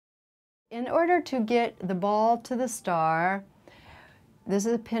In order to get the ball to the star, this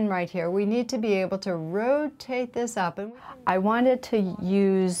is a pin right here, we need to be able to rotate this up. And I wanted to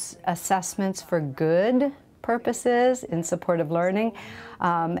use assessments for good purposes in support of learning.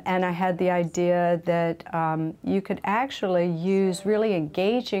 And I had the idea that you could actually use really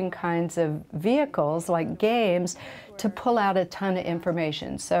engaging kinds of vehicles like games to pull out a ton of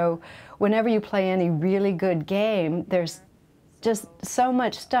information. So whenever you play any really good game, there's just so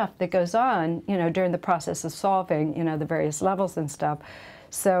much stuff that goes on, during the process of solving, the various levels and stuff.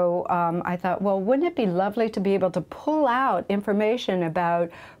 So I thought, well, wouldn't it be lovely to be able to pull out information about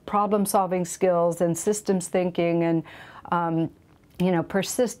problem-solving skills and systems thinking and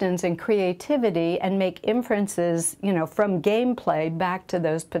persistence and creativity, and make inferences, from gameplay back to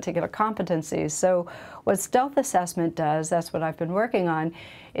those particular competencies. So what stealth assessment does, that's what I've been working on,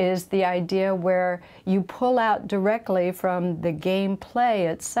 is the idea where you pull out directly from the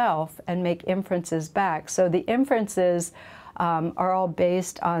gameplay itself and make inferences back. So the inferences are all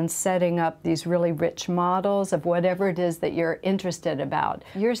based on setting up these really rich models of whatever it is that you're interested about.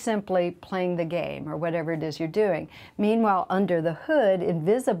 You're simply playing the game or whatever it is you're doing. Meanwhile, under the hood,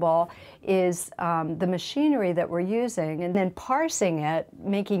 invisible, is the machinery that we're using, and then parsing it,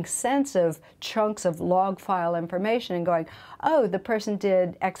 making sense of chunks of log file information and going, oh, the person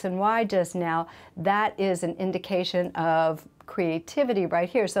did X and Y just now. That is an indication of creativity right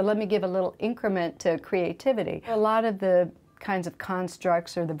here. So let me give a little increment to creativity. A lot of the kinds of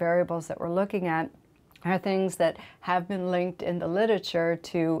constructs or the variables that we're looking at are things that have been linked in the literature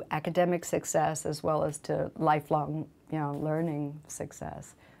to academic success as well as to lifelong, learning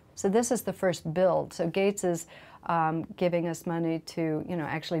success. So this is the first build. So Gates is giving us money to,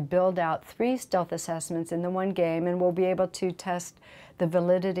 actually build out 3 stealth assessments in the one game, and we'll be able to test the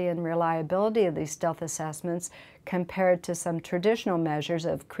validity and reliability of these stealth assessments compared to some traditional measures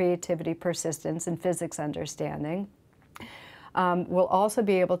of creativity, persistence, and physics understanding. We'll also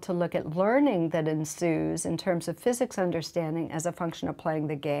be able to look at learning that ensues in terms of physics understanding as a function of playing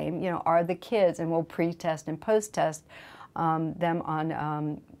the game. Are the kids, and we'll pre-test and post-test them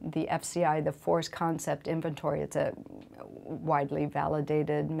on the FCI, the Force Concept Inventory. It's a widely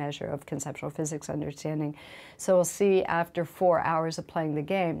validated measure of conceptual physics understanding. So we'll see after 4 hours of playing the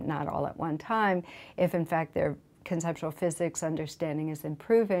game, not all at one time, if in fact their conceptual physics understanding is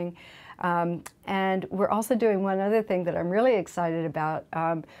improving. And we're also doing one other thing that I'm really excited about,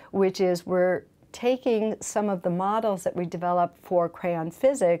 which is we're taking some of the models that we developed for crayon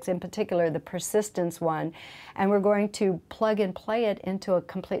physics, in particular the persistence one, and we're going to plug and play it into a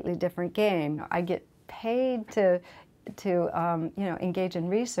completely different game. I get paid to engage in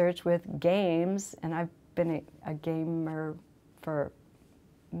research with games, and I've been a gamer for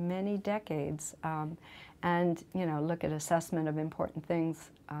many decades. And look at assessment of important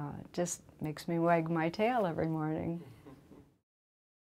things just makes me wag my tail every morning.